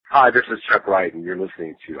Hi, this is Chuck Wright, and you're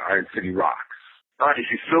listening to Iron City Rocks. Hi, this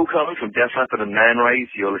is Phil Collins from Def Leppard and Man Rays.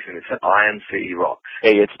 You're listening to Iron City Rocks.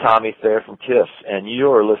 Hey, it's Tommy Thayer from KISS, and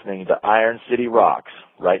you're listening to Iron City Rocks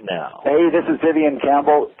right now. Hey, this is Vivian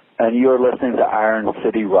Campbell, and you're listening to Iron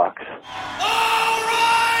City Rocks. All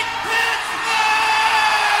right, Pittsburgh!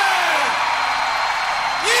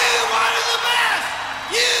 You wanted the best!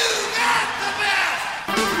 You got the best!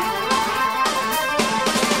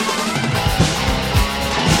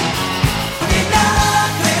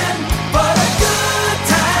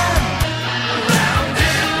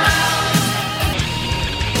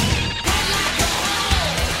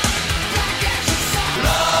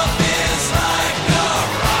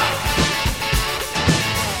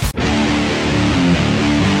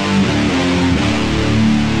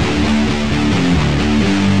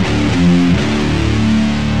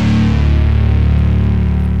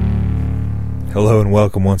 Hello and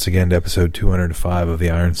welcome once again to episode 205 of the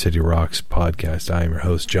Iron City Rocks podcast. I am your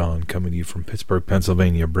host, John, coming to you from Pittsburgh,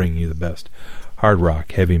 Pennsylvania, bringing you the best hard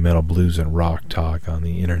rock, heavy metal, blues, and rock talk on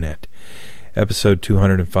the internet. Episode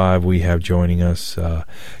 205, we have joining us a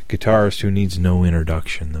guitarist who needs no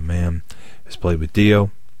introduction. The man has played with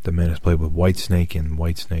Dio, the man has played with Whitesnake in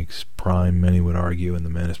Whitesnake's prime, many would argue, and the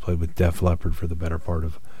man has played with Def Leppard for the better part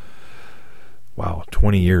of,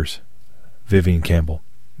 20 years. Vivian Campbell.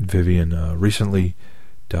 Vivian recently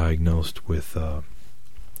diagnosed with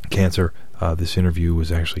cancer. This interview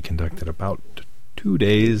was actually conducted about 2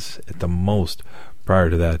 days at the most prior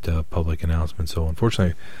to that public announcement. So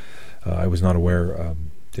unfortunately, I was not aware,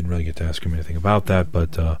 didn't really get to ask him anything about that,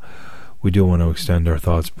 but we do want to extend our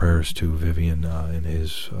thoughts, prayers to Vivian in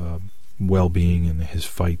his well-being and his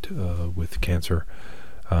fight with cancer.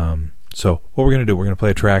 So what we're going to do, we're going to play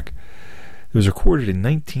a track. It was recorded in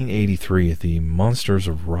 1983 at the Monsters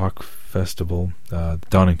of Rock Festival,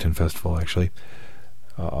 Donington Festival, actually.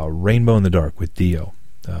 Rainbow in the Dark with Dio,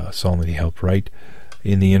 a song that he helped write.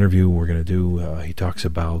 In the interview we're going to do, he talks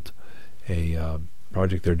about a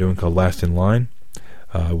project they're doing called Last in Line,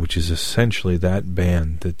 which is essentially that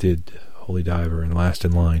band that did Holy Diver and Last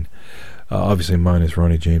in Line. Obviously mine is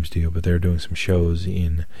Ronnie James Dio, but they're doing some shows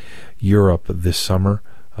in Europe this summer.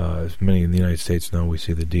 As many in the United States know, we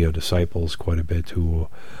see the Dio Disciples quite a bit, who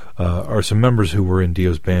are some members who were in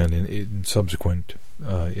Dio's band in subsequent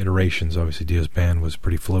iterations. Obviously, Dio's band was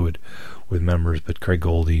pretty fluid with members, but Craig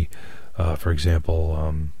Goldie, for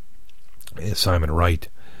example, Simon Wright,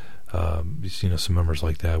 some members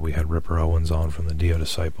like that. We had Ripper Owens on from the Dio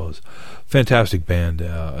Disciples. Fantastic band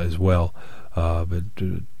as well, but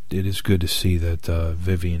it is good to see that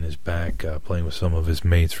Vivian is back playing with some of his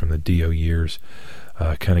mates from the Dio years.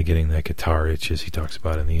 Kind of getting that guitar itch, as he talks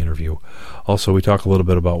about in the interview. Also, we talk a little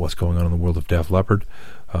bit about what's going on in the world of Def Leppard,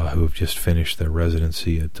 who have just finished their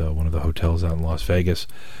residency at one of the hotels out in Las Vegas.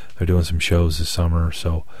 They're doing some shows this summer,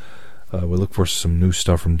 so we look for some new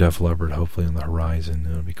stuff from Def Leppard, hopefully on the horizon.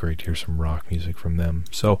 It'll be great to hear some rock music from them.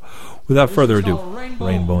 So, without further ado,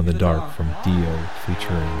 Rainbow in the Dark from Dio,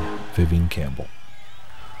 featuring Vivian Campbell.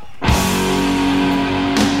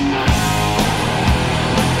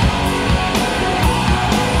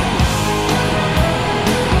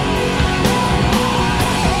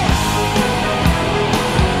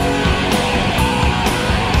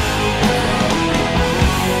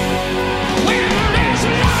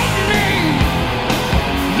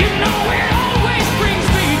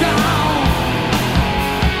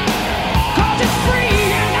 It's free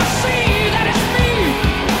and I see that it's me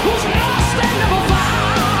who's lost and never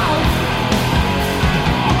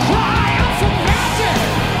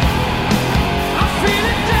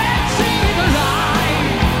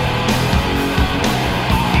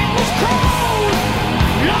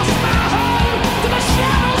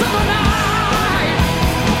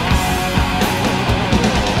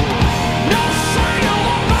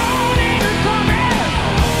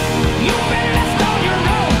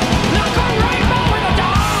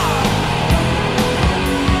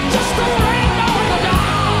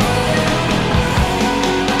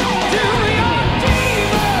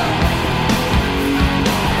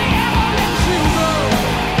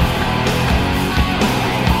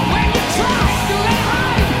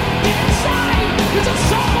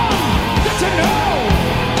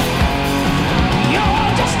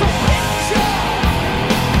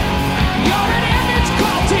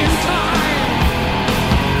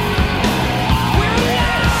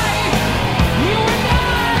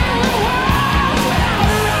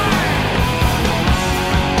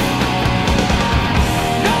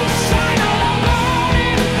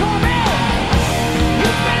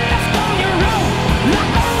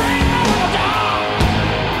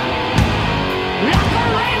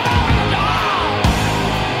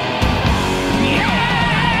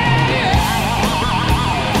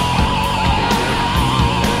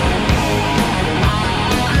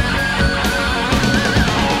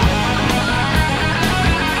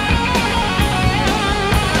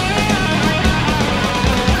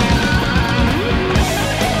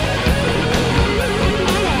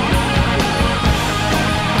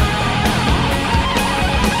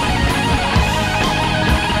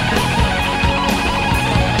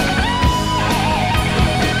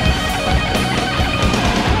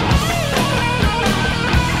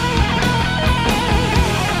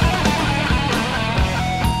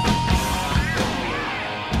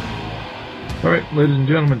Ladies and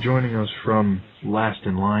gentlemen, joining us from Last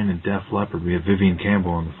in Line and Def Leppard, we have Vivian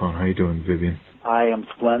Campbell on the phone. How you doing, Vivian? I am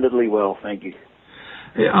splendidly well, thank you.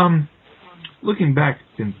 Hey, looking back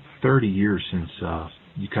in 30 years since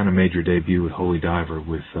you kind of made your debut with Holy Diver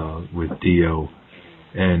with Dio,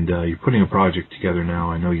 and you're putting a project together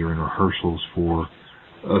now. I know you're in rehearsals for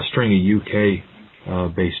a string of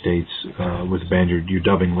UK-based dates with the band you're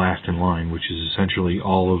dubbing Last in Line, which is essentially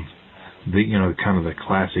all of the, kind of the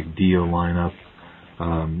classic Dio lineup.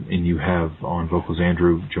 And you have on vocals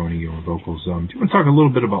Andrew joining you on vocals. Do you want to talk a little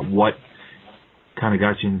bit about what kind of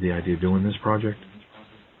got you into the idea of doing this project?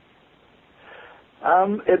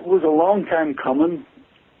 It was a long time coming.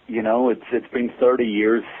 It's been 30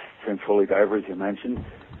 years since Holy Diver, as you mentioned.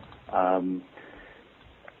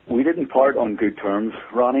 We didn't part on good terms,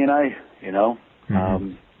 Ronnie and I.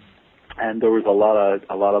 Mm-hmm. And there was a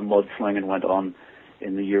lot of mudslinging went on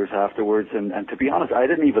in the years afterwards, and to be honest, I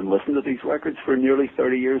didn't even listen to these records for nearly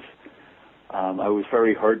 30 years. I was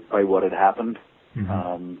very hurt by what had happened.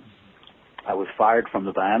 Mm-hmm. I was fired from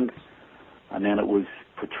the band, and then it was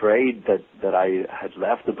portrayed that I had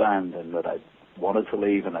left the band and that I wanted to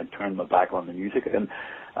leave and I'd turned my back on the music. And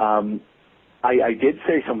I did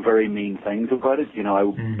say some very mean things about it,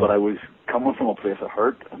 mm-hmm. But I was coming from a place of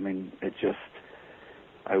hurt. I mean,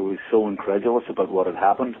 I was so incredulous about what had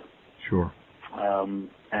happened. Sure.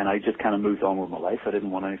 And I just kind of moved on with my life. I didn't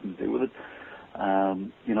want anything to do with it.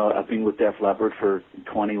 I've been with Def Leppard for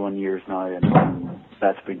 21 years now, and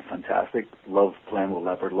that's been fantastic. Love playing with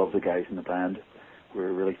Leppard, love the guys in the band. We're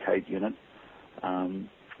a really tight unit.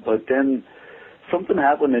 But then something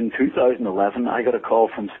happened in 2011. I got a call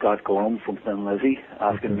from Scott Gorham from Thin Lizzy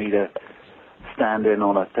asking me to stand in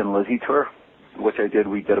on a Thin Lizzy tour, which I did.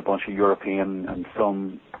 We did a bunch of European and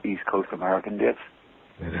some East Coast American dates.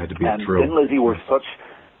 It had to be a thrill. Thin Lizzy were such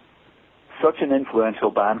an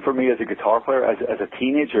influential band for me as a guitar player. As a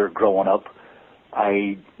teenager growing up,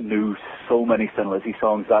 I knew so many Thin Lizzy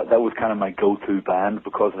songs. That was kind of my go-to band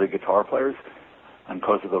because of the guitar players and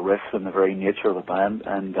because of the riffs and the very nature of the band.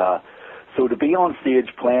 And so to be on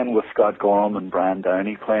stage playing with Scott Gorham and Brian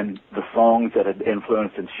Downey, playing the songs that had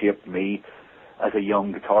influenced and shaped me as a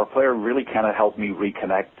young guitar player, really kind of helped me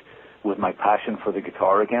reconnect with my passion for the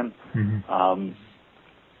guitar again. Mm-hmm.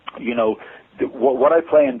 What I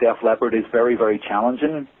play in Def Leppard is very, very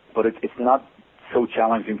challenging, but it's not so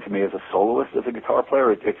challenging to me as a soloist, as a guitar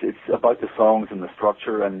player. It's about the songs and the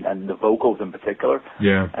structure and the vocals in particular.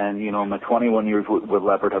 Yeah. And, my 21 years with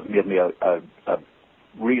Leppard have made me a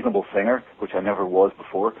reasonable singer, which I never was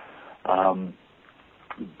before.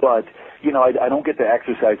 But, I don't get to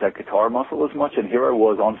exercise that guitar muscle as much, and here I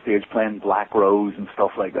was on stage playing Black Rose and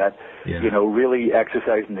stuff like that, really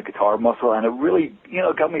exercising the guitar muscle, and it really,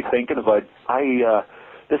 got me thinking about,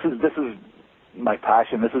 this is my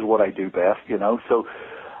passion, this is what I do best, So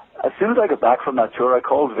as soon as I got back from that tour, I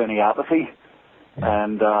called Vinny Apathy,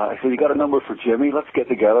 and I said, you got a number for Jimmy? Let's get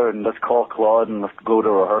together and let's call Claude and let's go to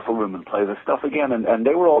a rehearsal room and play this stuff again, and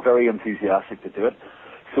they were all very enthusiastic to do it.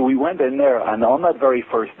 So we went in there, and on that very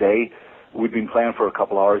first day, we'd been playing for a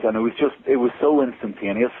couple hours, and it was so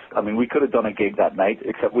instantaneous. I mean, we could have done a gig that night,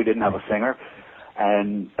 except we didn't have a singer.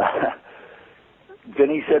 And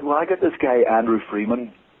Vinny said, well, I got this guy, Andrew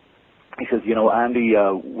Freeman. He says, Andy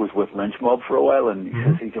was with Lynch Mob for a while, and he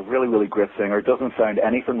says he's a really, really great singer. Doesn't sound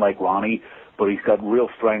anything like Ronnie, but he's got real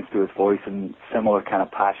strength to his voice and similar kind of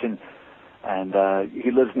passion. And he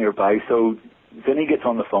lives nearby, so Vinny gets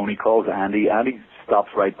on the phone, he calls Andy. Andy stops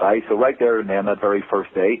right by. So right there and then, that very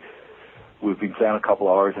first day, we've been playing a couple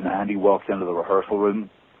hours, and Andy walks into the rehearsal room,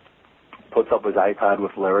 puts up his iPad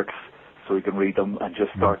with lyrics so he can read them, and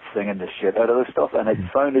just starts singing the shit out of this stuff. And it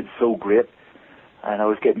sounded so great, and I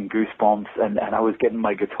was getting goosebumps, and I was getting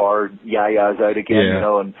my guitar yayas out again,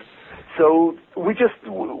 And so we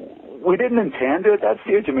didn't intend to at that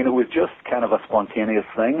stage. I mean, it was just kind of a spontaneous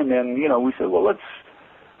thing. And then, we said, well,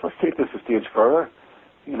 let's take this a stage further.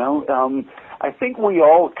 I think we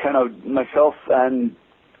all kind of, myself and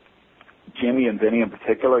Jimmy and Vinny in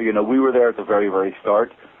particular, we were there at the very, very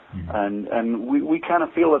start, and we kind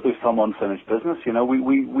of feel that there's some unfinished business.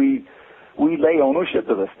 We lay ownership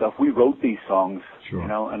of this stuff. We wrote these songs,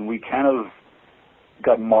 and we kind of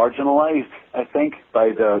got marginalized, I think,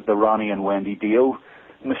 by the Ronnie and Wendy Dio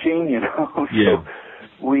machine. So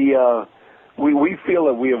we feel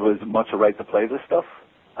that we have as much a right to play this stuff.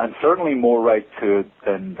 And certainly more right to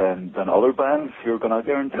than other bands who are going out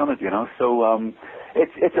there and doing it, So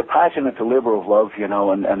it's a passion, it's a labor of love,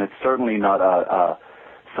 and it's certainly not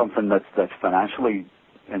something that's financially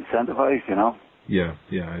incentivized, Yeah,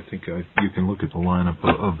 I think you can look at the lineup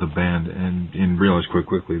of the band and realize quite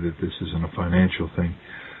quickly that this isn't a financial thing.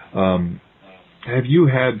 Have you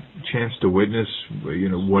had a chance to witness,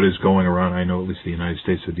 what is going around? I know at least the United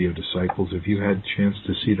States, the Dio Disciples. Have you had a chance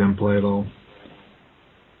to see them play at all?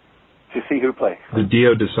 To see who play? The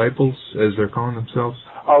Dio Disciples, as they're calling themselves?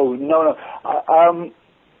 Oh, no.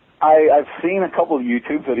 I've seen a couple of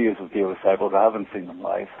YouTube videos of Dio Disciples. I haven't seen them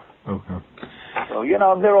live. Okay. So,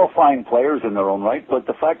 they're all fine players in their own right, but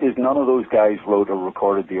the fact is none of those guys wrote or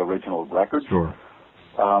recorded the original records. Sure.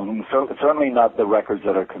 Certainly not the records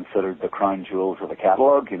that are considered the crown jewels of the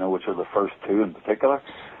catalog, which are the first two in particular.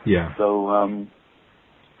 Yeah. So,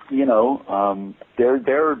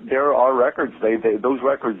 there are records. Those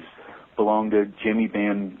records belong to Jimmy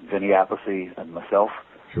Bain, Vinny Appice, and myself.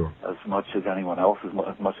 Sure. As much as anyone else,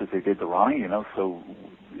 as much as they did to Ronnie, So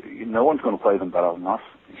no one's going to play them better than us.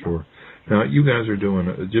 Sure. Now you guys are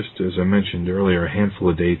doing, just as I mentioned earlier, a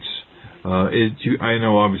handful of dates. I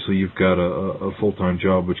know obviously you've got a full-time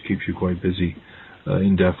job which keeps you quite busy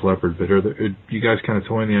in Def Leppard, but are you guys kind of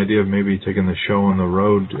toying the idea of maybe taking the show on the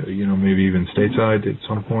road, maybe even stateside at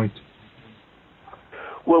some point?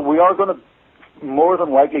 Well, we are going to more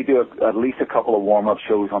than likely do at least a couple of warm-up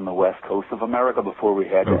shows on the west coast of America before we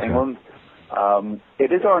head to England.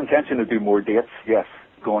 It is our intention to do more dates, yes,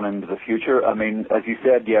 going into the future. I mean, as you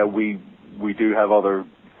said, yeah, we do have other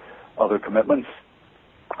commitments.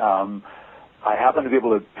 I happen to be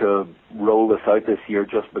able to roll this out this year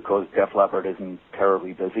just because Def Leppard isn't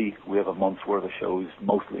terribly busy. We have a month's worth of shows,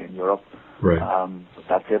 mostly in Europe. Right. But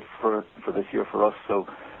that's it for this year for us. So,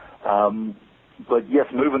 but yes,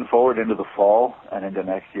 moving forward into the fall and into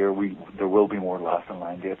next year, there will be more Last in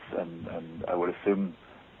Line dates, and I would assume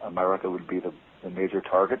America would be the major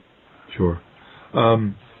target. Sure.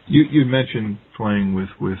 You mentioned playing with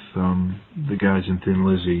the guys in Thin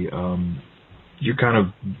Lizzy. You're kind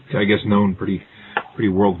of, I guess, known pretty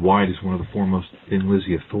worldwide as one of the foremost Thin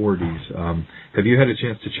Lizzy authorities. Have you had a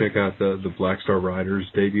chance to check out the Black Star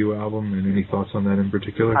Riders debut album, and any thoughts on that in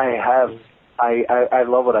particular? I have. I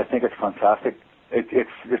love it. I think it's fantastic.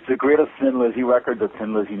 It's the greatest Thin Lizzy record that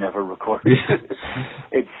Thin Lizzy never recorded.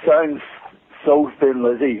 It sounds so Thin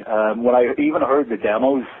Lizzy. When I even heard the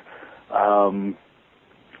demos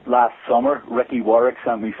last summer, Ricky Warwick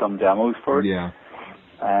sent me some demos for it. Yeah.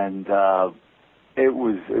 And it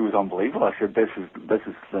was unbelievable. I said, this is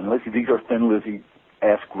Thin Lizzy. These are Thin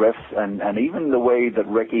Lizzy-esque riffs, and even the way that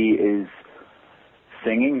Ricky is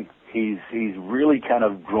singing, he's really kind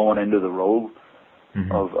of grown into the role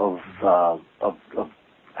of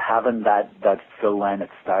having that Phil Lynott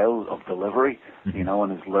style of delivery,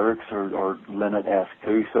 and his lyrics are Lynott-esque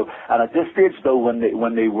too. So, and at this stage though,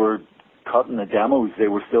 when they were cutting the demos, they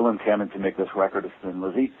were still intending to make this record as Thin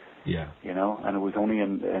Lizzy. Yeah. And it was only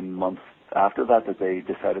in months after that they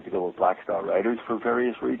decided to go with Black Star Riders for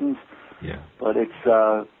various reasons. Yeah. But it's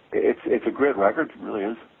a great record, it really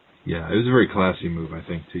is. Yeah, it was a very classy move, I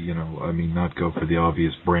think, to, not go for the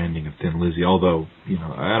obvious branding of Thin Lizzy, although,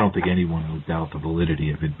 I don't think anyone would doubt the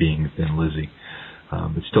validity of it being Thin Lizzy.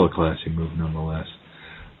 It's still a classy move nonetheless.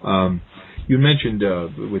 You mentioned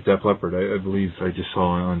with Def Leppard, I believe I just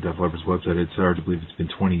saw on Def Leppard's website, it's hard to believe it's been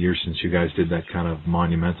 20 years since you guys did that kind of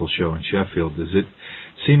monumental show in Sheffield. Does it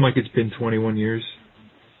seem like it's been 21 years?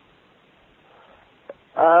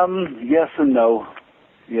 Yes and no.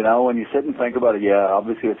 When you sit and think about it, yeah,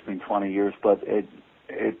 obviously it's been 20 years, but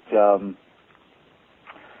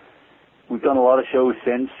we've done a lot of shows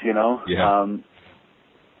since, Yeah.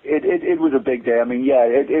 It was a big day. I mean, yeah,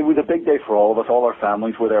 it was a big day for all of us. All our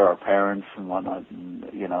families were there, our parents and whatnot, and,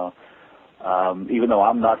 even though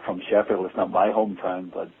I'm not from Sheffield, it's not my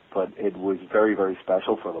hometown, but it was very, very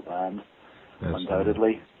special for the band,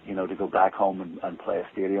 undoubtedly, to go back home and play a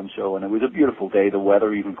stadium show. And it was a beautiful day. The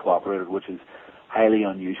weather even cooperated, which is highly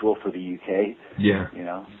unusual for the UK. Yeah.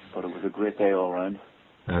 But it was a great day all around.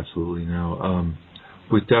 Absolutely. Now,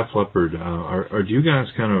 with Def Leppard, do you guys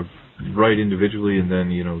kind of write individually and then,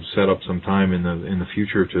 set up some time in the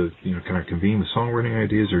future to, kind of convene the songwriting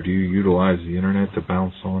ideas, or do you utilize the internet to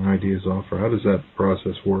bounce song ideas off, or how does that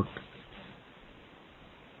process work?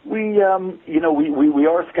 We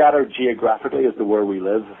are scattered geographically as to where we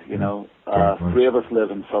live, Three of us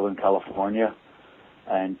live in Southern California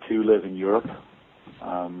and two live in Europe.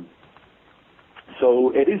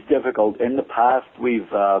 So it is difficult. In the past, we've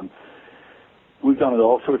done it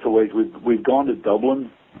all sorts of ways. We've gone to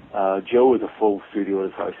Dublin. Joe has a full studio at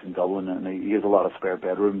his house in Dublin, and he has a lot of spare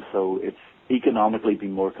bedrooms, so it's economically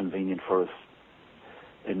been more convenient for us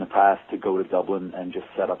in the past to go to Dublin and just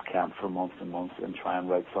set up camp for months and months and try and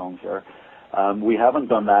write songs there. We haven't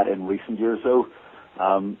done that in recent years, though.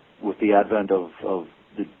 With the advent of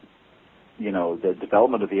the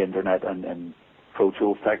development of the internet and Pro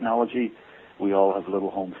Tools technology, we all have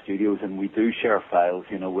little home studios, and we do share files.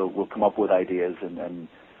 You know, we'll come up with ideas and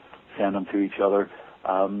send them to each other.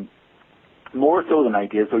 More so than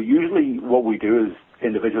ideas. So usually what we do is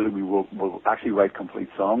individually we'll actually write complete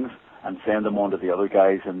songs and send them on to the other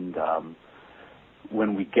guys, and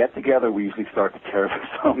when we get together, we usually start to tear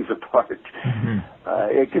the songs apart. Mm-hmm.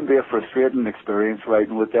 It can be a frustrating experience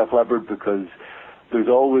writing with Def Leppard because there's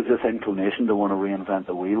always this inclination to want to reinvent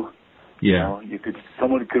the wheel. Yeah. You know,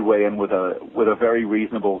 someone could weigh in with a very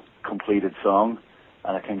reasonable completed song,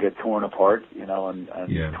 and it can get torn apart. You know, and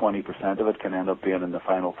 20% of it can end up being in the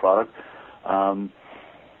final product.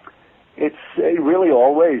 It's really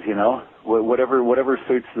always, you know, whatever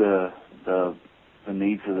suits the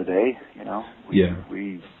needs of the day, you know.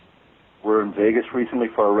 We were in Vegas recently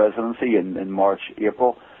for a residency in March,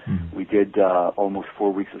 April. Mm-hmm. We did almost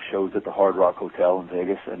 4 weeks of shows at the Hard Rock Hotel in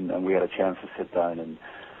Vegas, and we had a chance to sit down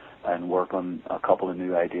and work on a couple of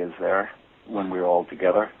new ideas there when we were all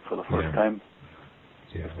together for the first time.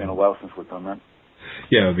 Yeah. It's been a while since we've done that.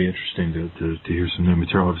 Yeah, it'd be interesting to hear some new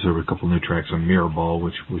material. Obviously, there were a couple of new tracks on Mirror Ball,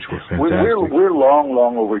 which were fantastic. We're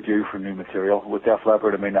long overdue for new material with Def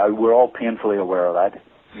Leppard. I mean, we're all painfully aware of that.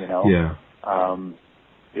 You know. Yeah.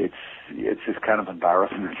 It's just kind of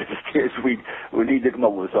embarrassing at this stage. We need to come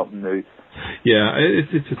up with something new. Yeah,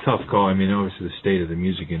 it's a tough call. I mean, obviously the state of the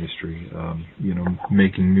music industry, you know,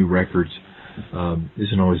 making new records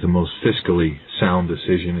isn't always the most fiscally sound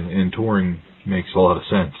decision, and touring makes a lot of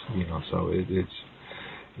sense. You know, so it's.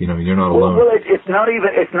 You know, you're not alone. Well, it's not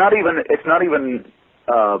even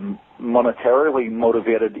monetarily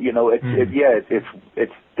motivated. You know,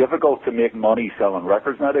 it's difficult to make money selling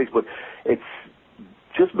records nowadays, but it's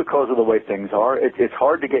just because of the way things are. It's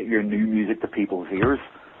hard to get your new music to people's ears.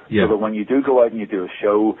 Yeah. So that when you do go out and you do a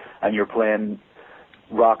show and you're playing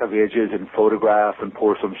Rock of Ages and Photograph and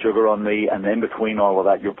Pour Some Sugar on Me, and then between all of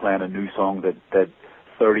that you're playing a new song that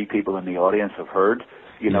 30 people in the audience have heard.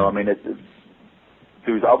 You know, I mean,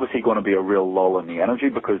 there's obviously going to be a real lull in the energy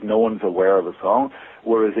because no one's aware of the song,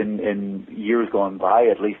 whereas in years gone by,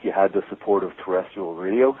 at least you had the support of terrestrial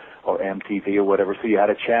radio or MTV or whatever, so you had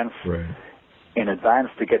a chance in advance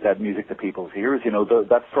to get that music to people's ears. You know,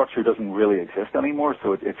 that structure doesn't really exist anymore,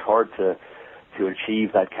 so it's hard to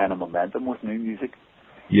achieve that kind of momentum with new music.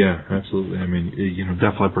 Yeah, absolutely. I mean, you know,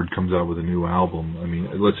 Def Leppard comes out with a new album. I mean,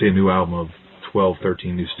 let's say a new album of 12,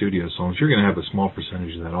 13 new studio songs, you're going to have a small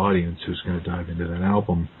percentage of that audience who's going to dive into that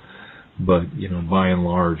album. But, you know, by and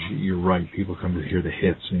large, you're right. People come to hear the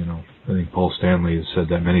hits. You know, I think Paul Stanley has said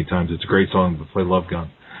that many times. It's a great song, but play Love Gun.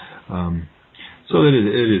 So it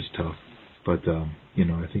is tough. But, you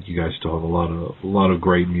know, I think you guys still have a lot of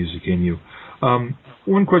great music in you.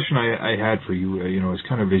 One question I had for you, you know, is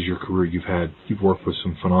kind of as your career you've worked with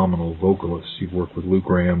some phenomenal vocalists. You've worked with Lou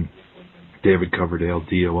Gramm, David Coverdale,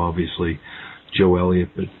 Dio, obviously, Joe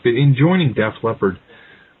Elliott, but in joining Def Leppard,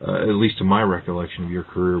 at least to my recollection of your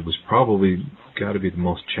career, was probably got to be the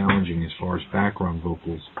most challenging as far as background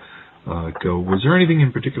vocals go. Was there anything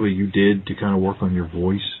in particular you did to kind of work on your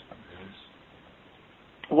voice?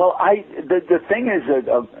 Well, the thing is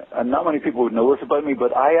that not many people would know this about me,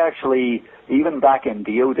 but I actually, even back in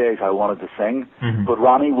Dio days, I wanted to sing, but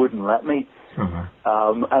Ronnie wouldn't let me.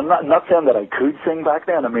 I'm not saying that I could sing back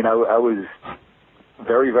then. I mean, I was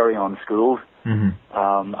very, very unschooled.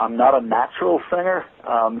 I'm not a natural singer.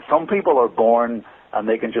 Some people are born and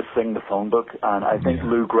they can just sing the phone book, and I think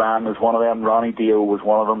Lou Gramm is one of them. Ronnie Dio was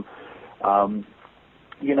one of them.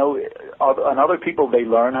 You know, and other people, they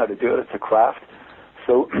learn how to do it. It's a craft.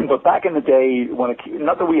 So, but back in the day,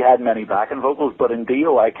 not that we had many backing vocals, but in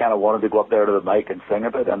Dio, I kind of wanted to go up there to the mic and sing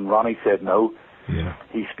a bit, and Ronnie said no. Yeah.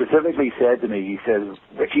 He specifically said to me, he says,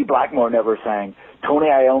 Richie Blackmore never sang. Tony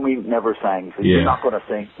Iommi never sang. He said, you're not going to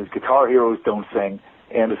sing. His guitar heroes don't sing.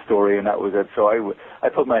 End of story, and that was it. So I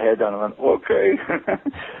put my head down and went, okay.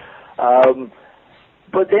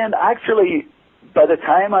 But then actually, by the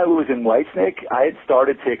time I was in Whitesnake, I had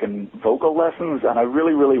started taking vocal lessons, and I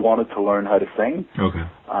really, really wanted to learn how to sing. Okay.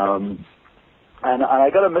 And I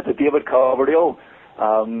got to admit that David Coverdale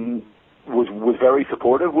was very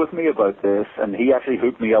supportive with me about this, and he actually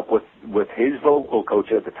hooked me up with his vocal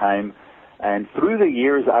coach at the time. And through the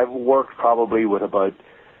years, I've worked probably with about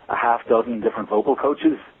a half dozen different vocal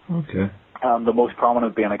coaches. Okay. The most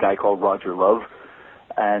prominent being a guy called Roger Love,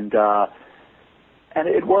 and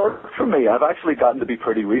it worked for me. I've actually gotten to be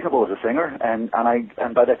pretty reasonable as a singer, and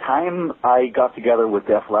by the time I got together with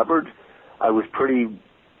Def Leppard, I was pretty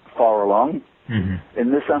far along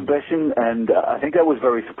in this ambition, and I think that was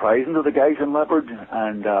very surprising to the guys in Leppard,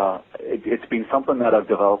 and it's been something that I've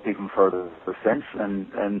developed even further since,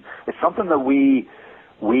 and it's something that we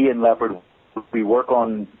in Leppard we work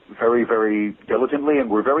on very, very diligently, and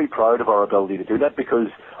we're very proud of our ability to do that, because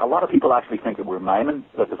a lot of people actually think that we're miming,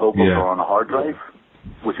 that the vocals are on a hard drive,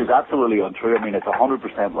 which is absolutely untrue. I mean, it's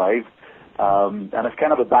 100% live. And it's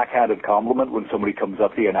kind of a backhanded compliment when somebody comes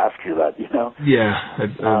up to you and asks you that, you know? Yeah.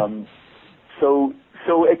 So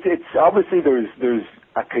it's obviously there's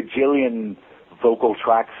a cajillion vocal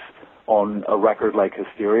tracks on a record like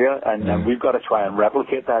Hysteria, and we've got to try and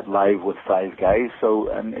replicate that live with 5 guys. So,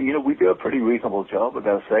 and you know, we do a pretty reasonable job, I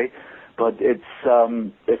gotta say, but it's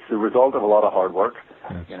the result of a lot of hard work.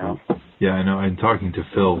 Absolutely. You know? Yeah, I know. And talking to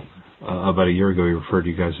Phil about a year ago, he referred to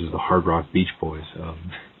you guys as the Hard Rock Beach Boys.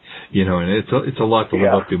 You know, and it's a lot to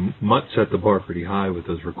live up to. Mutt set the bar pretty high with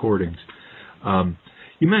those recordings.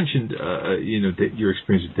 You mentioned, you know, your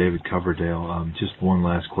experience with David Coverdale. Just one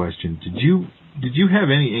last question: Did you have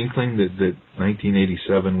any inkling that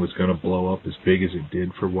 1987 was going to blow up as big as it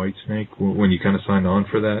did for Whitesnake when you kind of signed on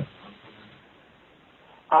for that?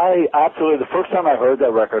 I absolutely. The first time I heard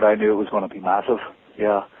that record, I knew it was going to be massive.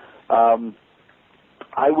 Yeah.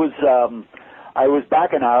 I was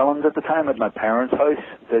back in Ireland at the time at my parents' house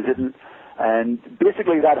visiting, and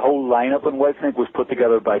basically that whole lineup in Whitesnake was put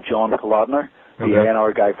together by John Kolodner, the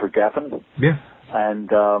A&R guy for Geffen. Yeah. And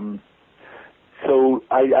so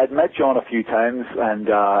I'd met John a few times, and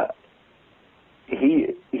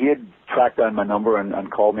he had tracked down my number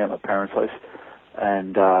and called me at my parents' house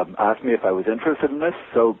and asked me if I was interested in this.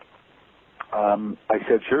 So I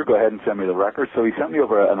said, sure, go ahead and send me the record. So he sent me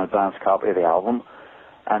over an advanced copy of the album.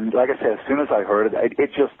 And like I said, as soon as I heard it,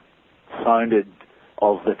 it just sounded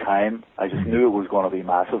of the time. I just knew it was going to be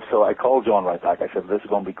massive. So I called John right back. I said, this is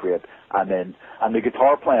going to be great. And the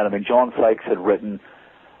guitar playing, I mean, John Sykes had written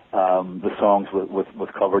the songs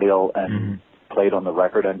with Coverdale and played on the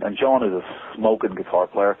record. And John is a smoking guitar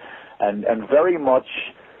player, and very much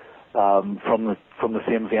from the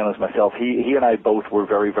same vein as myself. He and I both were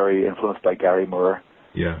very, very influenced by Gary Moore.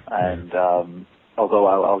 Yeah. And although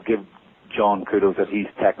I'll give John kudos that he's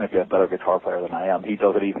technically a better guitar player than I am, he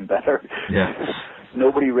does it even better. Yeah.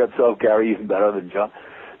 Nobody rips off Gary even better than John.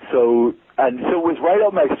 So it was right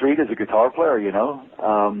up my street as a guitar player, you know.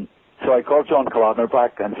 So I called John Kolodner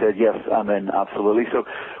back and said, yes, I'm in, absolutely. So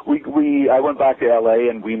I went back to LA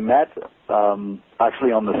and we met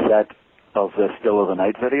actually on the set of the Still of the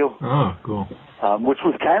Night video. Oh, cool. Which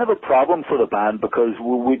was kind of a problem for the band because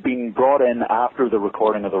we'd been brought in after the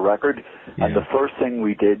recording of the record, and the first thing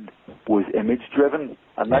we did was image-driven,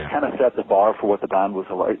 and that kind of set the bar for what the band was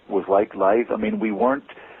like live. I mean, we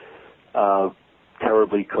weren't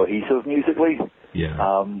terribly cohesive musically.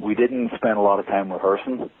 Yeah. We didn't spend a lot of time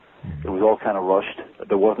rehearsing. It was all kind of rushed.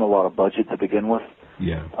 There wasn't a lot of budget to begin with.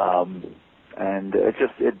 Yeah. And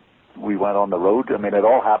we went on the road. I mean, it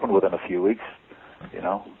all happened within a few weeks, you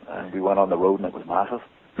know, and we went on the road and it was massive.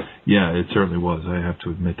 Yeah, it certainly was. I have to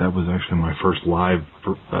admit that was actually my first live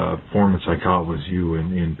performance I caught was you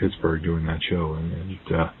in Pittsburgh doing that show. And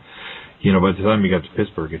you know, by the time you got to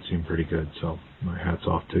Pittsburgh, it seemed pretty good. So my hat's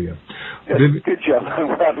off to you. Good job. I'm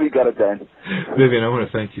glad we got it done. Vivian, I want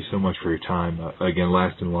to thank you so much for your time. Again,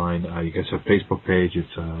 Last in Line, you guys have a Facebook page.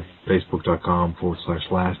 It's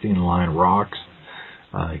facebook.com/LastInLineRocks.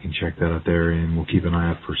 You can check that out there, and we'll keep an eye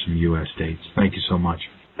out for some U.S. dates. Thank you so much.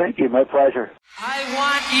 Thank you. My pleasure. I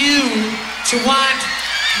want you to want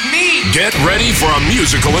me. Get ready for a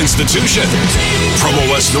musical institution. Promo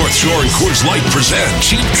West North Shore and Coors Light present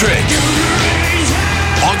Cheap Trick.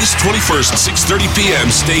 August 21st, 6:30 p.m.,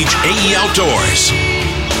 stage AE Outdoors.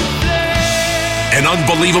 An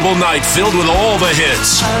unbelievable night filled with all the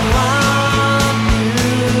hits.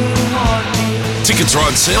 Tickets are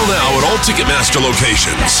on sale now at all Ticketmaster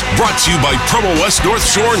locations. Brought to you by Promo West North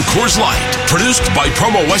Shore and Coors Light. Produced by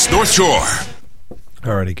Promo West North Shore.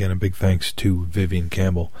 All right, again, a big thanks to Vivian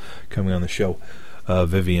Campbell coming on the show.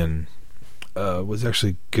 Vivian was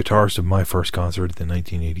actually guitarist of my first concert at the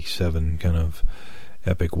 1987 kind of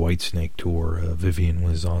epic Whitesnake tour. Vivian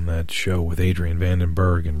was on that show with Adrian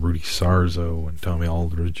Vandenberg and Rudy Sarzo and Tommy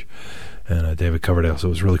Aldridge and David Coverdale, so it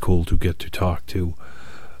was really cool to get to talk to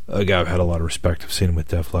a guy I've had a lot of respect. I've seen him with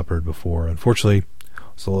Def Leppard before. Unfortunately, I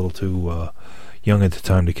was a little too young at the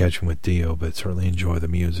time to catch him with Dio, but certainly enjoy the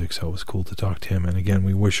music, so it was cool to talk to him. And again,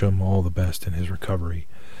 we wish him all the best in his recovery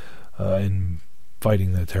in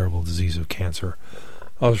fighting that terrible disease of cancer.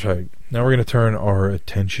 All right, now we're going to turn our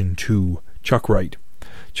attention to Chuck Wright.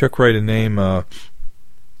 Chuck Wright, a name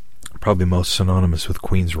probably most synonymous with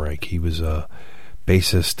Queensryche. He was a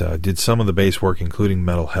bassist, did some of the bass work, including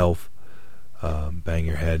Metal Health, Bang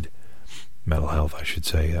Your Head, Metal Health, I should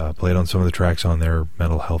say. Played on some of the tracks on their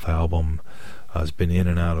Metal Health album. Has been in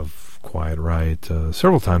and out of Quiet Riot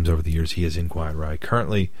several times over the years. He is in Quiet Riot.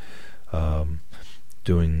 Currently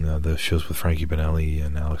doing the shows with Frankie Benelli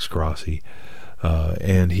and Alex Grossi.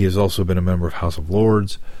 And he has also been a member of House of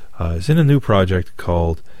Lords. He's in a new project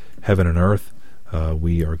called Heaven and Earth.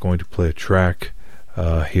 We are going to play a track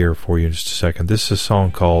here for you in just a second. This is a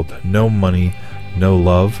song called No Money, No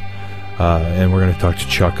Love. And we're going to talk to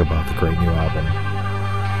Chuck about the great new album.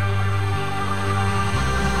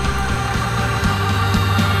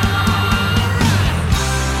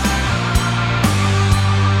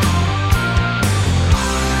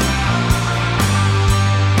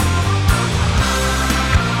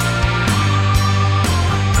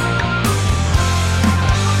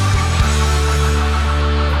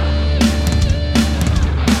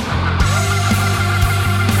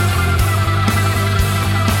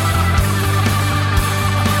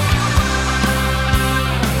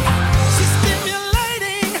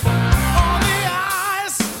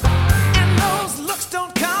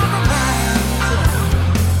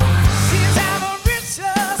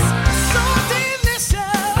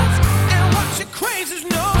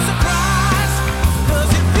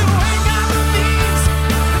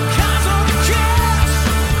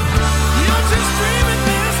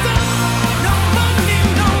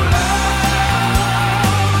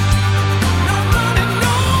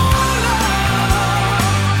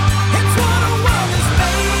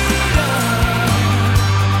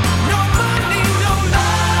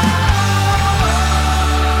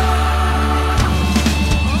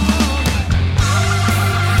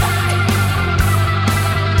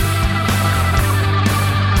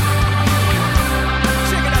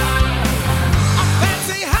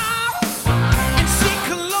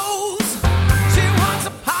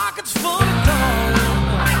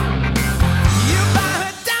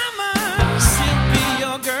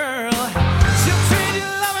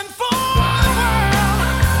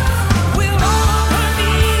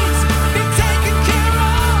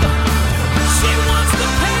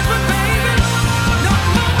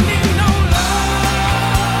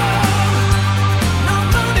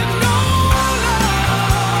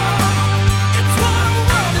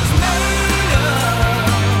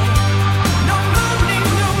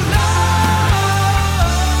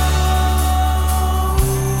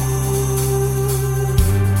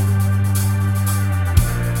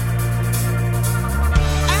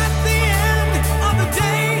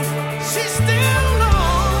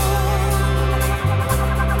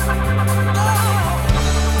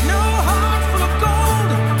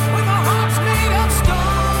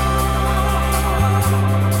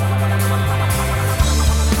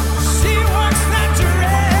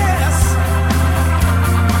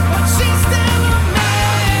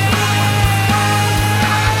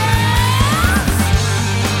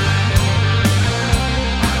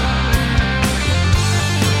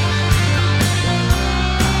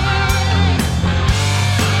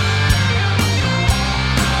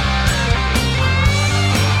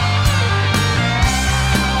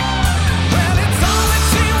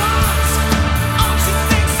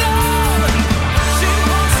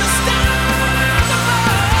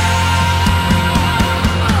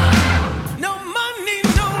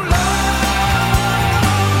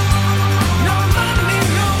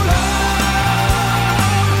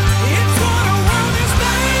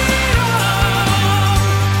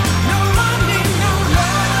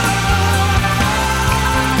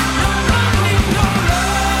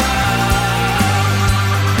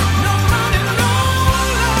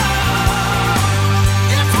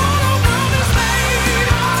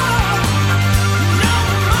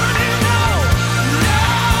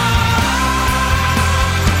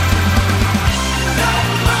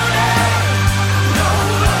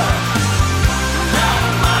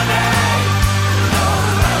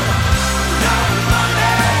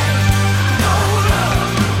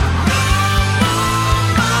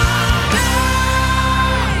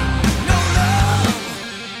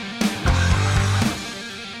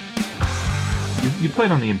 You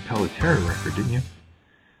played on the Impellitteri record, didn't you?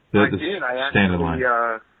 I did. I actually,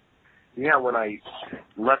 when I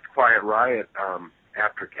left Quiet Riot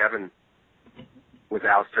after Kevin was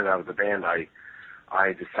ousted out of the band, I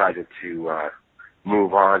decided to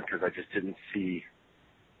move on because I just didn't see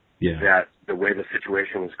that the way the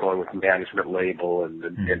situation was going with the management label and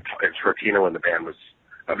Sortino and the band was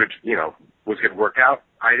going to work out.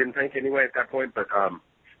 I didn't think anyway at that point, but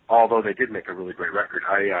although they did make a really great record,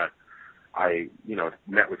 I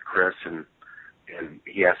met with Chris and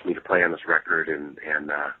he asked me to play on this record and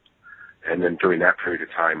then during that period of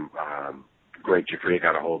time, Greg Giuffria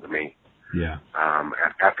got a hold of me. Yeah.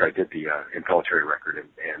 After I did the Impellitteri record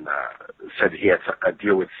and said he had a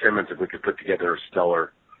deal with Simmons if we could put together a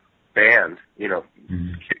stellar band,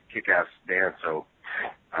 kick-ass band. So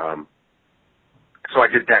So I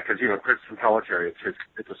did that because, Christian Solitary,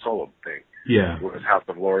 it's a solo thing. Yeah. Whereas House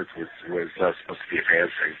of Lords was supposed to be a band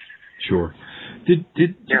thing. Sure. Did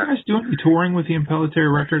you guys do any touring with the Impellitteri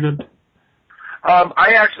record?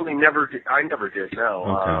 I actually never did.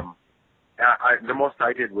 No. Okay. The most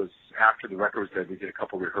I did was after the record was done, we did a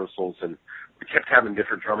couple rehearsals, and we kept having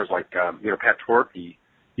different drummers, like, Pat Torpey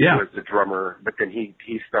was the drummer, but then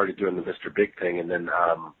he started doing the Mr. Big thing, and then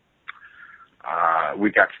we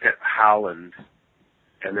got Steph Howland,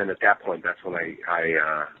 and then at that point, that's when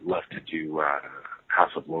I left to do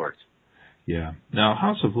House of Lords. Yeah. Now,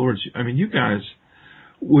 House of Lords, I mean, you guys,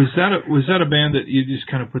 was that a band that you just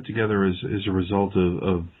kind of put together as a result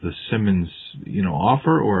of the Simmons,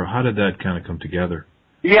 offer, or how did that kind of come together?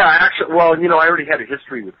 Yeah, actually, well, I already had a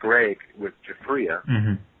history with Greg, with Jafria.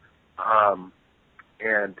 Mm-hmm.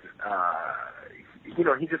 And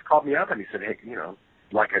he just called me up and he said, hey,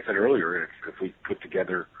 like I said earlier, if we put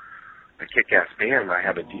together a kick-ass band, I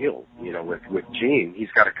have a deal, with Gene.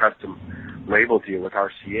 He's got a custom label deal with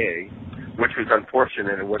RCA, which was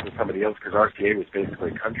unfortunate. It wasn't somebody else, because RCA was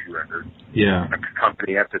basically a country record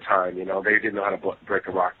company at the time. They didn't know how to break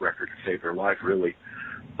a rock record to save their life, really.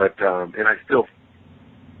 But and I still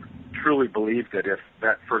truly believe that if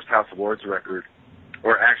that first House of Lords record,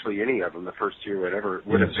 or actually any of them, the first two or whatever,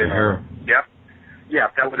 would have been on, if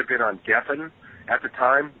that would have been on Geffen at the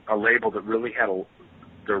time, a label that really had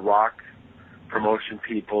the rock promotion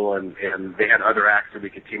people, and they had other acts that we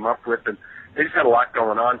could team up with, and they just had a lot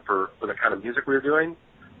going on for the kind of music we were doing,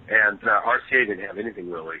 and RCA didn't have anything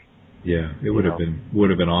really. Yeah, it would have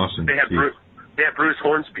been awesome. They had Bruce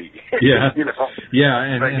Hornsby. Yeah, Yeah,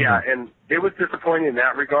 and it was disappointing in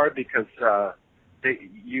that regard, because I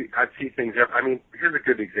see things. I mean, here's a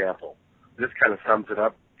good example. This kind of sums it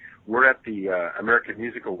up. We're at the American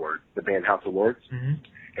Music Awards, the band House of Lords,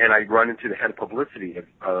 and I run into the head of publicity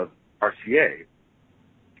of RCA,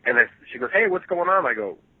 and she goes, "Hey, what's going on?" I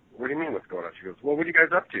go, "What do you mean, what's going on?" She goes, "Well, what are you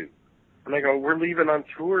guys up to?" And I go, "We're leaving on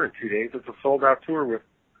tour in 2 days. It's a sold-out tour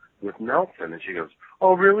with Nelson." And she goes,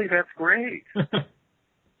 "Oh, really? That's great."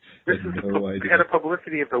 This is the head of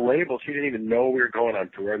publicity of the label. She didn't even know we were going on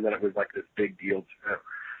tour, and then it was like this big deal.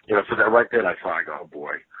 So that right then I go, oh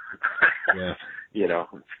boy. Yeah.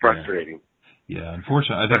 It's frustrating. Yeah,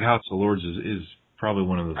 unfortunately, I think House of Lords is probably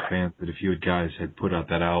one of those bands that if you guys had put out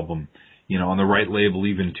that album, on the right label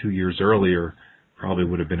even 2 years earlier, probably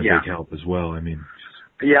would have been a big help as well. I mean.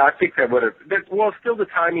 Yeah, I think that would have. Well, still the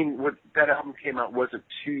timing when that album came out wasn't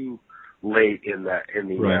too late in the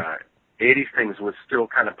 80s. Things was still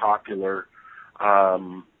kind of popular.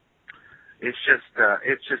 It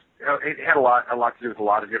had a lot to do with a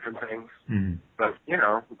lot of different things. Mm-hmm. But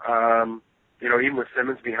even with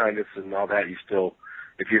Simmons behind us and all that, you still,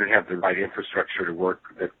 if you didn't have the right infrastructure to work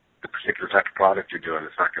the particular type of product you're doing,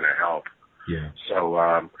 it's not going to help. Yeah. So,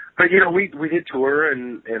 but we did tour,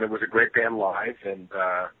 and it was a great band live, and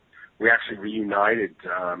we actually reunited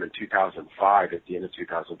in 2005, at the end of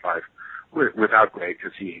 2005, without Greg,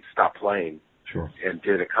 because he stopped playing. Sure. And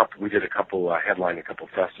we did a couple headlined a couple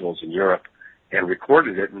festivals in Europe, and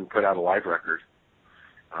recorded it and put out a live record,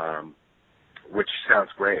 which sounds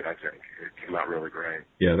great. I think it came out really great.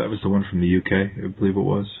 Yeah, that was the one from the UK, I believe it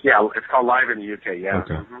was. Yeah, it's called Live in the UK. Yeah.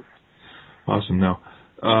 Okay. Mm-hmm. Awesome. Now,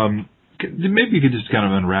 maybe you could just kind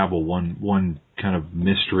of unravel one kind of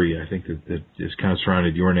mystery, I think, that is kind of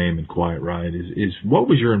surrounded your name and Quiet Riot. Is what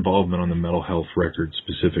was your involvement on the Mental Health record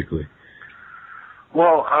specifically?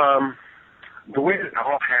 Well, the way it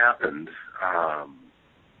all happened,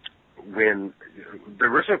 when the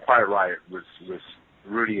original Quiet Riot was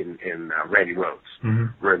Rudy and Randy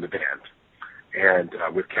Rhoads were in the band, and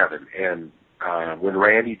with Kevin. And when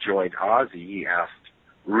Randy joined Ozzy, he asked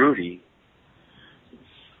Rudy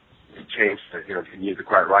to change to use the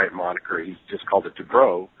Quiet Riot moniker. He just called it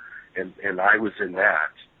Dubrow, and I was in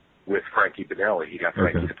that with Frankie Benelli. He got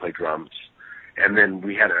Frankie to play drums. And then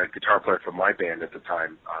we had a guitar player from my band at the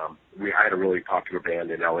time. I had a really popular band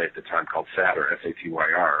in LA at the time called Satyr,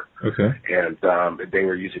 Satyr. Okay. And they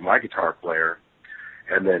were using my guitar player.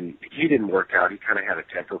 And then he didn't work out. He kind of had a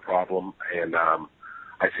temper problem. And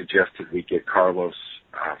I suggested we get Carlos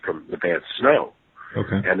from the band Snow.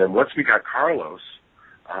 Okay. And then once we got Carlos,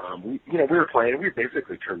 we were playing. We were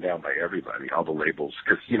basically turned down by everybody, all the labels,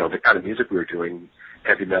 because the kind of music we were doing,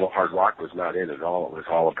 heavy metal, hard rock, was not in at all. It was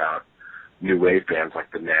all about new wave bands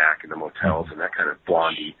like the Knack and the Motels and that kind of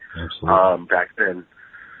Blondie back then.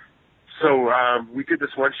 So we did this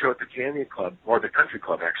one show at the Canyon Club, or the Country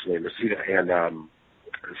Club actually, in Reseda, and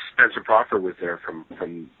Spencer Proffer was there from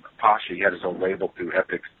Pasha. He had his own label through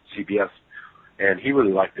Epic CBS, and he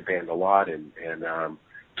really liked the band a lot, and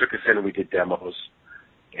took us in and we did demos.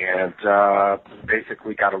 and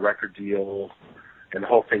basically got a record deal, and the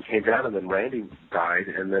whole thing came down, and then Randy died,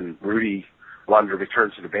 and then Rudy wanted to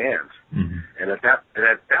return to the band. Mm-hmm. And at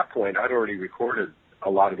that point, I'd already recorded a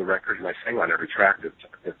lot of the records, and I sang on every track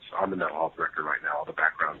that's on the Mental Health record right now, all the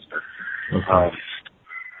background stuff. Okay.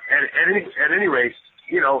 At any rate,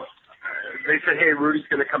 you know, they said, hey, Rudy's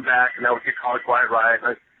going to come back, and now we could call it Quiet Riot.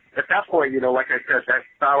 And at that point, you know, like I said, that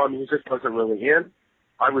style of music wasn't really in.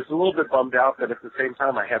 I was a little bit bummed out that at the same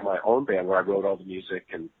time I had my own band where I wrote all the music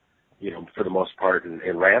and, you know, for the most part, and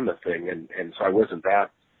ran the thing, and so I wasn't that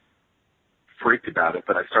freaked about it,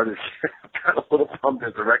 but I started got a little bummed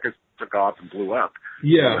as the records took off and blew up.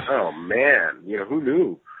 Yeah. Oh man, you know, who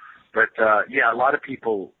knew? But yeah, a lot of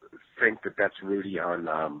people think that that's Rudy on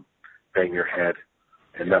Bang Your Head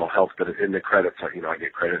and Mental Health, but in the credits, you know, I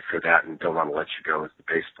get credit for that and Don't Want to Let You Go as the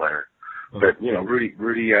bass player. Okay. But you know, Rudy,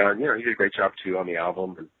 you know, he did a great job too on the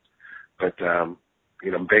album. But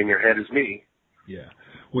you know, Bang Your Head is me. Yeah.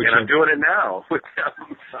 And I'm doing it now.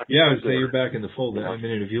 Yeah, I would say you're back in the fold. I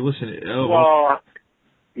mean, if you listen to...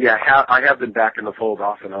 yeah, I have been back in the fold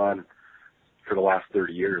off and on for the last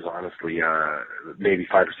 30 years, honestly. Maybe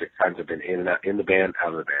 5 or 6 times I've been in the band,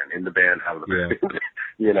 out of the band, in the band, out of the band,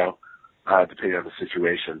 you know, depending on the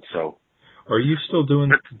situation. So, are you still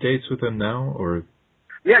doing dates with them now, or...?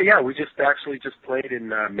 Yeah, we just played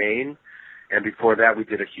in Maine. And before that, we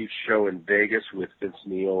did a huge show in Vegas with Vince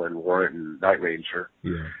Neil and Warrant and Night Ranger.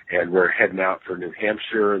 Yeah. And we're heading out for New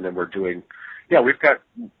Hampshire, and then we're doing, we've got,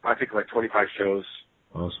 I think, like 25 shows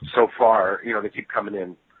so far. You know, they keep coming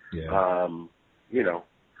in. Yeah. You know,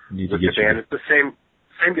 with the band. It's the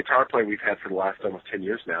same guitar player we've had for the last almost 10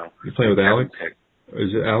 years now. You playing with Alex?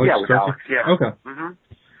 Is it Alex? Yeah, with Alex, yeah. Okay. Mm-hmm.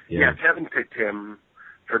 Yeah, Kevin picked him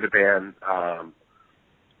for the band.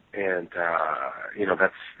 And, you know,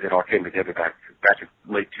 it all came together back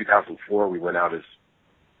in late 2004. We went out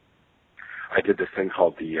I did this thing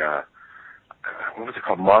called what was it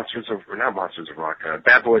called? Not Monsters of Rock,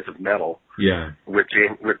 Bad Boys of Metal. Yeah. With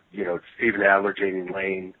you know, Steven Adler, Jamie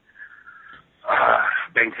Lane,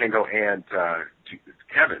 Bang Tango, and,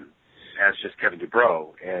 Kevin, as just Kevin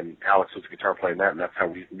Dubrow, and Alex was the guitar player in that, and that's how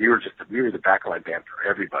we were the backline band for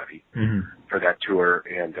everybody for that tour,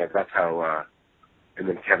 and that's how, and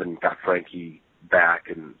then Kevin got Frankie back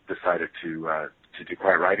and decided to do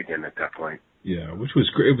Quiet Riot again at that point. Yeah, which was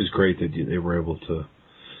great. It was great that they were able to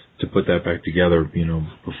put that back together, you know,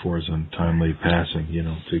 before his untimely passing, you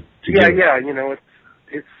know, Yeah, you know,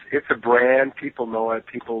 it's a brand. People know it.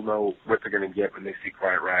 People know what they're going to get when they see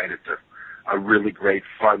Quiet Riot. It's a really great,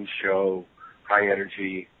 fun show, high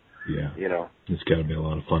energy. Yeah, you know, it's got to be a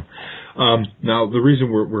lot of fun. Now, the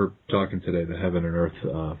reason we're talking today, the Heaven and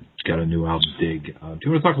Earth got a new album, Dig. Do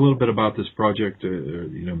you want to talk a little bit about this project,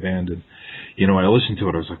 you know, band? And you know, when I listened to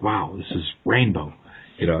it, I was like, wow, this is Rainbow.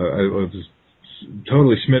 You know, I was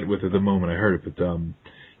totally smitten with it the moment I heard it. But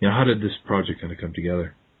you know, how did this project kind of come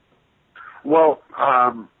together? Well,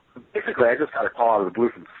 basically, I just got a call out of the blue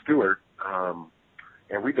from Stuart,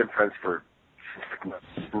 and we've been friends for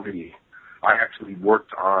 3 I actually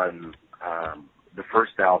worked on the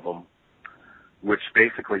first album, which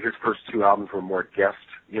basically his first 2 albums were more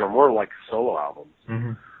more like solo albums.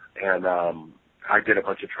 Mm-hmm. And I did a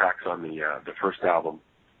bunch of tracks on the first album.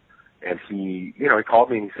 And he called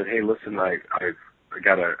me and he said, hey, listen, I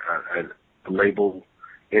got a label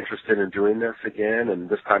interested in doing this again, and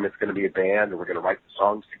this time it's going to be a band, and we're going to write the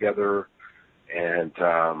songs together. And,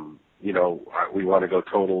 we want to go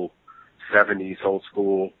total 70s old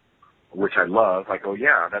school, which I love. I go,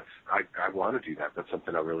 yeah, I want to do that. That's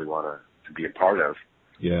something I really want to be a part of.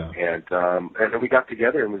 Yeah. And then we got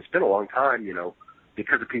together, and it's been a long time, you know,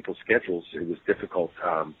 because of people's schedules, it was difficult.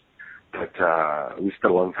 But we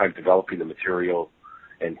spent a long time developing the material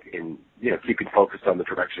and keeping focused on the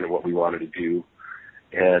direction of what we wanted to do.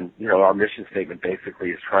 And, you know, our mission statement basically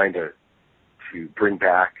is trying to bring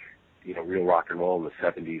back, you know, real rock and roll in the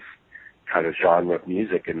 70s kind of genre of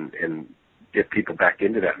music and get people back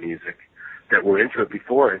into that music that were into it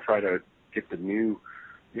before and try to get the new,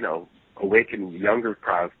 you know, awaken younger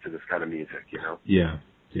crowds to this kind of music, you know? Yeah.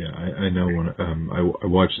 Yeah, I know when I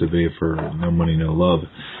watched the video for No Money, No Love,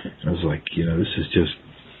 and I was like, you know, this is just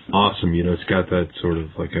awesome. You know, it's got that sort of,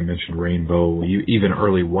 like I mentioned, Rainbow, even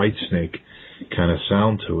early Whitesnake kind of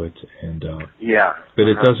sound to it, and yeah. But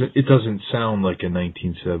it doesn't sound like a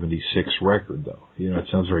 1976 record, though. You know, it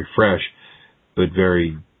sounds very fresh, but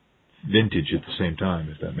very vintage at the same time,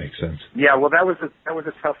 if that makes sense. Yeah, well, that was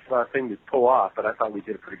a tough thing to pull off, but I thought we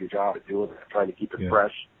did a pretty good job at doing it, trying to keep it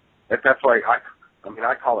fresh. That's why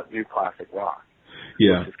I call it new classic rock.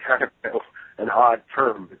 Yeah. Which is kind of an odd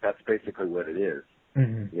term, but that's basically what it is.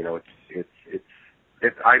 Mm-hmm. You know, it's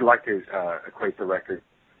I like to equate the record.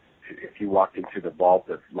 If you walked into the vault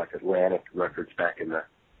of like Atlantic Records back in the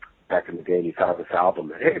day, and you found this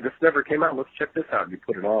album, hey, this never came out. Let's check this out. And you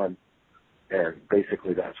put it on, and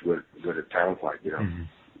basically that's what it sounds like, you know. Mm-hmm.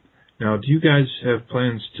 Now, do you guys have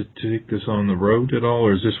plans to take this on the road at all,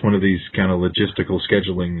 or is this one of these kind of logistical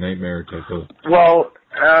scheduling nightmare type of? Well,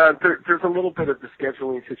 there's a little bit of the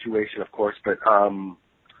scheduling situation, of course, but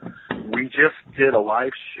we just did a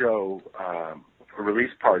live show, a release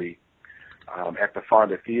party at the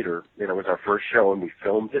Fonda Theater. You know, it was our first show, and we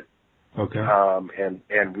filmed it. Okay.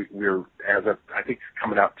 And we're, as of, I think it's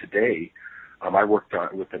coming out today, I worked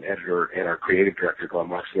with an editor and our creative director, Glenn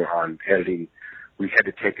Wexler, on editing. We had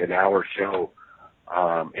to take an hour show,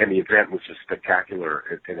 and the event was just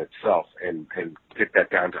spectacular in itself, and get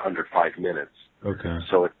that down to under 5 minutes. Okay.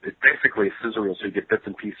 So it basically is scissor reel, so you get bits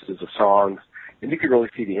and pieces of songs, and you can really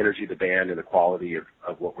see the energy of the band and the quality of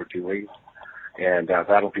what we're doing. And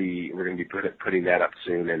we're going to be putting that up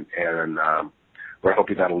soon, and we're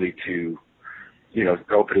hoping that'll lead to, you know,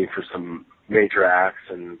 opening for some major acts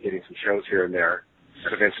and getting some shows here and there,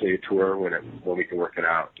 and eventually a tour when we can work it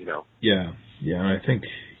out, you know. Yeah, and I think,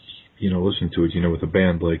 you know, listen to it, you know, with a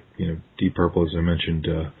band like, you know, Deep Purple, as I mentioned,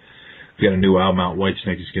 we got a new album out,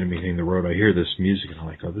 Whitesnake is going to be hitting the road. I hear this music and I'm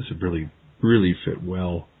like, oh, this would really, really fit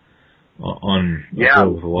well on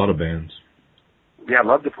with a lot of bands. Yeah, I'd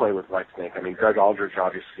love to play with Whitesnake. I mean, Doug Aldrich,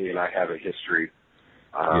 obviously, and I have a history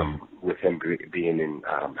with him being in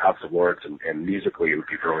House of Lords, and musically it would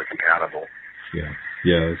be really compatible.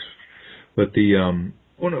 Yeah. But the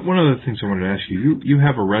one of the things I wanted to ask you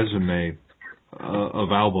have a resume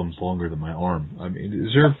of albums longer than my arm. I mean,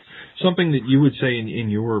 is there something that you would say in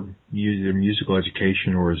your musical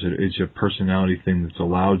education, or is it a personality thing that's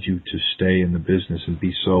allowed you to stay in the business and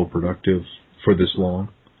be so productive for this long?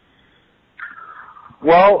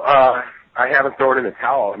 Well, I haven't thrown in the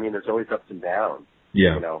towel. I mean, there's always ups and downs.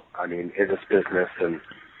 Yeah. You know, I mean, in this business, and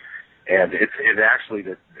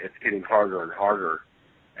it's getting harder and harder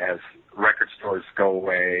as record stores go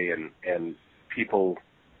away and people.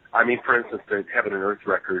 I mean, for instance, the Heaven and Earth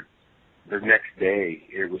record, the next day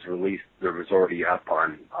it was released. There was already up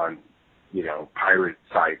on you know, pirate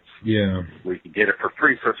sites. Yeah. Where you could get it for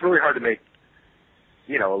free. So it's really hard to make,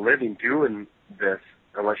 you know, a living doing this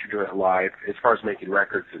unless you're doing it live, as far as making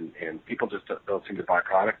records, and people just don't seem to buy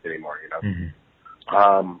product anymore, you know.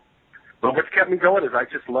 Mm-hmm. But what's kept me going is I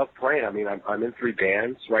just love playing. I mean, I'm in 3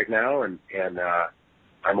 bands right now, and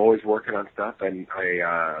I'm always working on stuff, and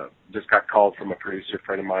I just got called from a producer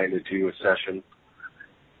friend of mine to do a session.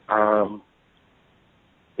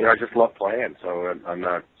 You know, I just love playing, so I'm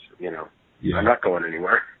not, you know, I'm not going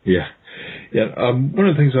anywhere. Yeah. One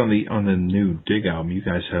of the things on the new Dig album, you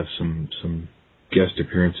guys have some guest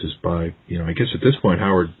appearances by, you know, I guess at this point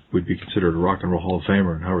Howard would be considered a Rock and Roll Hall of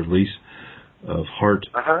Famer, and Howard Leese of Heart.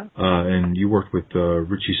 And you worked with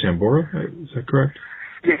Richie Sambora, is that correct?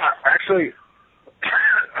 Yeah, actually,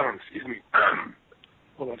 excuse me.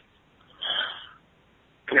 Hold on.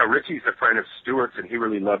 You know, Richie's a friend of Stewart's, and he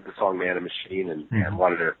really loved the song Man and Machine and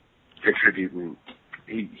wanted to contribute, and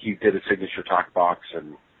he did a signature talk box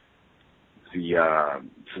and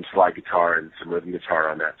some slide guitar and some rhythm guitar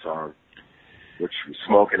on that song, which was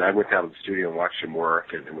smoking. I went down to the studio and watched him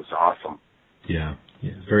work, and it was awesome. Yeah,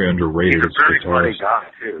 very underrated. He's a very funny guy,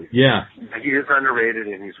 too. Yeah. He is underrated,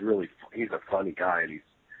 and he's a funny guy, and he's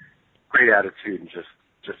great attitude and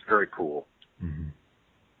just very cool. Mm-hmm.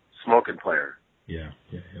 Smoking player. Yeah,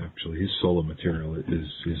 actually, his solo material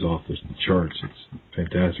is off the charts. It's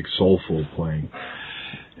fantastic, soulful playing,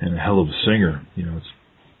 and a hell of a singer. You know, it's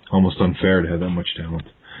almost unfair to have that much talent.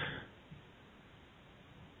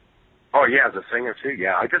 Oh yeah, as a singer too.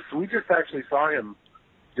 Yeah, we just actually saw him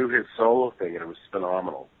do his solo thing, and it was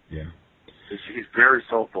phenomenal. Yeah, he's very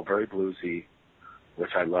soulful, very bluesy,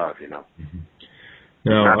 which I love. You know,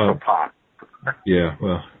 now, not so pop. Yeah,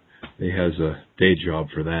 well, he has a day job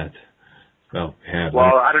for that. Well,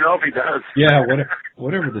 I don't know if he does. Yeah,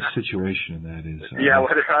 whatever the situation in that is.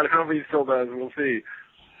 I don't know if he still does. We'll see.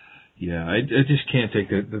 Yeah, I just can't take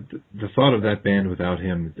the thought of that band without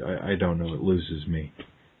him. I don't know. It loses me.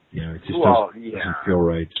 You know, it just doesn't feel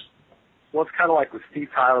right. Well, it's kind of like with Steve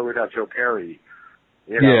Tyler without Joe Perry.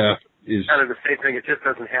 You know, it's kind of the same thing. It just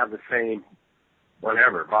doesn't have the same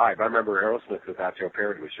whatever vibe. I remember Aerosmith without Joe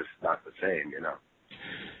Perry was just not the same. You know.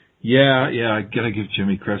 Yeah. I gotta give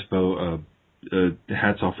Jimmy Crespo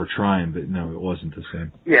hats off for trying, but no, it wasn't the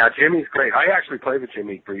same. Yeah, Jimmy's great. I actually played with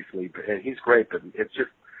Jimmy briefly, and he's great, but it's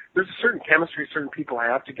just, there's a certain chemistry certain people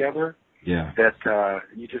have together that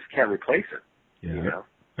you just can't replace it. Yeah. You know?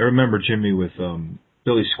 I remember Jimmy with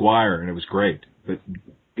Billy Squier, and it was great. But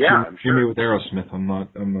Yeah, I'm sure. Me with Aerosmith, I'm not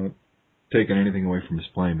taking anything away from his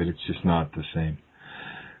playing, but it's just not the same.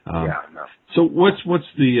 Yeah, no. So what's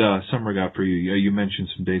the summer got for you? You mentioned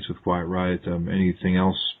some dates with Quiet Riot. Anything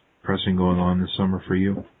else pressing going on this summer for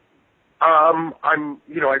you? I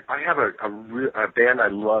have a band I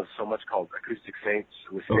love so much called Acoustic Saints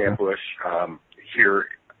with Stan Bush here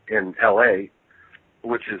in L.A.,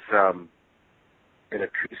 which is an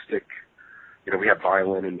acoustic. We have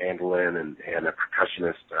violin and mandolin and a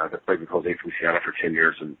percussionist that played with Jose Feliciano for 10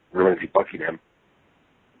 years and Lindsey Buckingham.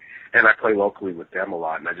 And I play locally with them a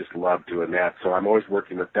lot, and I just love doing that. So I'm always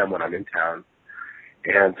working with them when I'm in town.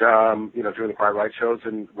 And, doing the Quiet Riot shows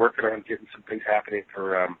and working on getting some things happening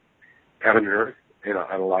for Heaven and Earth,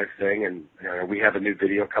 on a live thing. And we have a new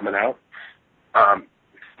video coming out.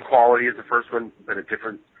 Quality is the first one, but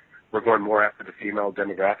we're going more after the female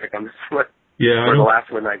demographic on this one. Yeah. For the last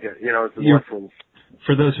one I did, it's the last one.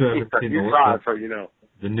 For those who haven't seen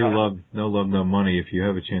the new No Love, No Money, if you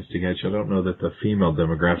have a chance to catch it, I don't know that the female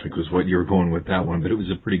demographic was what you were going with that one, but it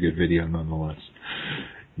was a pretty good video nonetheless.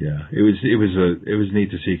 Yeah, it was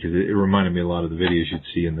neat to see because it reminded me a lot of the videos you'd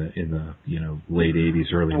see in the late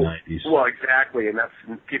 80s, early 90s. Well, exactly, and that's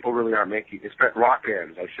people really aren't making, rock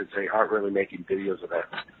bands, I should say, aren't really making videos of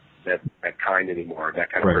that kind anymore,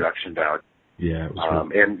 that kind of production value. Yeah, it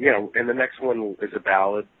was and the next one is a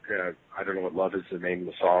ballad. I Don't Know What Love Is, the name of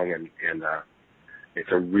the song, and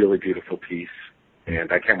it's a really beautiful piece,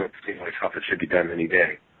 and I can't wait to see myself. It should be done any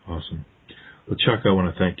day. Awesome. Well, Chuck, I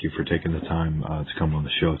want to thank you for taking the time to come on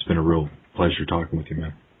the show. It's been a real pleasure talking with you,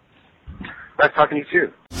 man. Nice talking to you,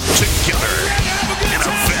 too. Together, an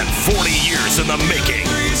event 40 years in the making.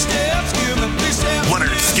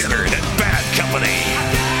 Leonard Skinner and Bad Company.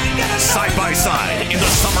 Side by side in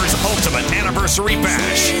the summer's ultimate anniversary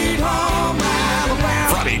bash.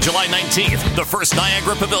 Friday, July 19th, the First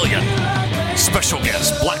Niagara Pavilion. Special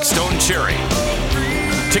guest, Blackstone Cherry.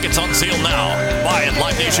 Tickets on sale now. Buy at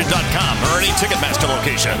LiveNation.com or any Ticketmaster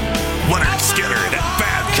location. Leonard Skinner and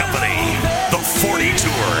Bad Company. The 40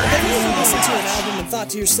 Tour. Have you ever listened to an album and thought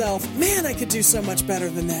to yourself, man, I could do so much better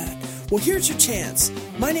than that? Well, here's your chance.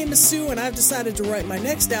 My name is Sue, and I've decided to write my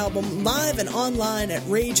next album live and online at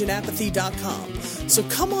RageandApathy.com. So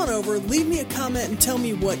come on over, leave me a comment, and tell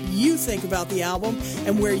me what you think about the album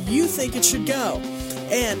and where you think it should go.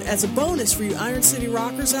 And as a bonus for you Iron City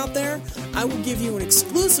rockers out there, I will give you an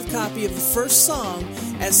exclusive copy of the first song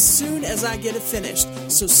as soon as I get it finished.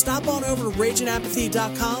 So stop on over to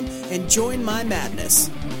RageandApathy.com and join my madness.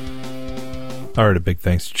 All right, a big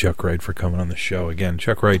thanks to Chuck Wright for coming on the show. Again,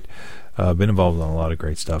 Chuck Wright, been involved in a lot of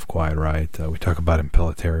great stuff, Quiet Riot. We talk about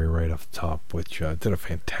Impellitteri right off the top, which did a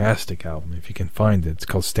fantastic album. If you can find it, it's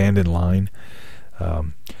called Stand in Line.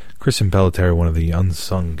 Chris Impellitteri, one of the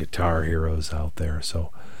unsung guitar heroes out there,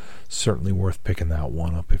 so certainly worth picking that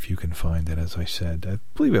one up if you can find it. As I said, I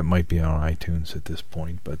believe it might be on iTunes at this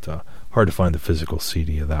point, but hard to find the physical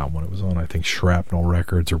CD of that one. It was on, I think, Shrapnel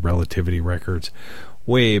Records or Relativity Records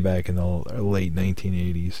way back in the late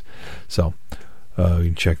 1980s. So you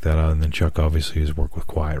can check that out. And then Chuck obviously has worked with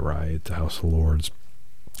Quiet Riot, the House of Lords,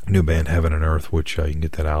 new band Heaven and Earth, which you can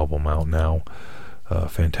get that album out now.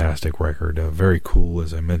 Fantastic record, very cool.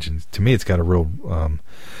 As I mentioned, to me it's got a real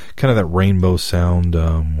kind of that Rainbow sound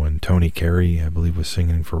when Tony Carey, I believe, was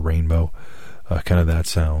singing for Rainbow, kind of that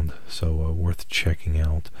sound, so worth checking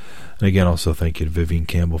out. And again, also thank you to Vivian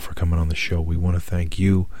Campbell for coming on the show. We want to thank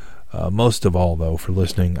you most of all, though, for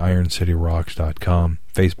listening. IronCityRocks.com,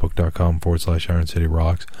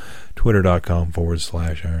 Facebook.com/IronCityRocks,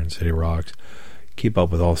 Twitter.com/IronCityRocks. Keep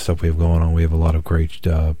up with all the stuff we have going on. We have a lot of great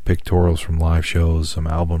pictorials from live shows, some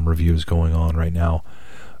album reviews going on right now.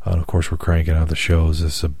 And of course, we're cranking out the shows.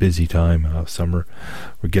 This is a busy time, summer.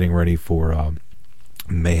 We're getting ready for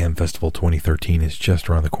Mayhem Festival 2013 is just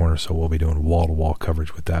around the corner, so we'll be doing wall-to-wall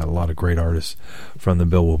coverage with that. A lot of great artists from the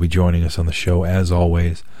bill will be joining us on the show, as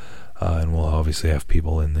always. And we'll obviously have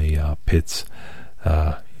people in the pits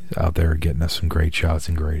out there getting us some great shots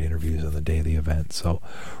and great interviews on the day of the event. So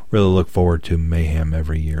really look forward to Mayhem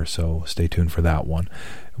every year, so stay tuned for that one.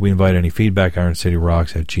 We invite any feedback,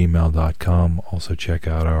 IronCityRocks@gmail.com. Also check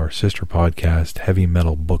out our sister podcast, Heavy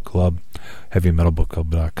Metal Book Club,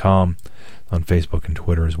 HeavyMetalBookClub.com, on Facebook and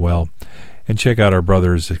Twitter as well. And check out our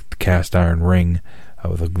brothers at the Cast Iron Ring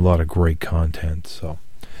with a lot of great content. So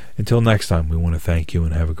until next time, we want to thank you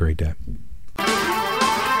and have a great day.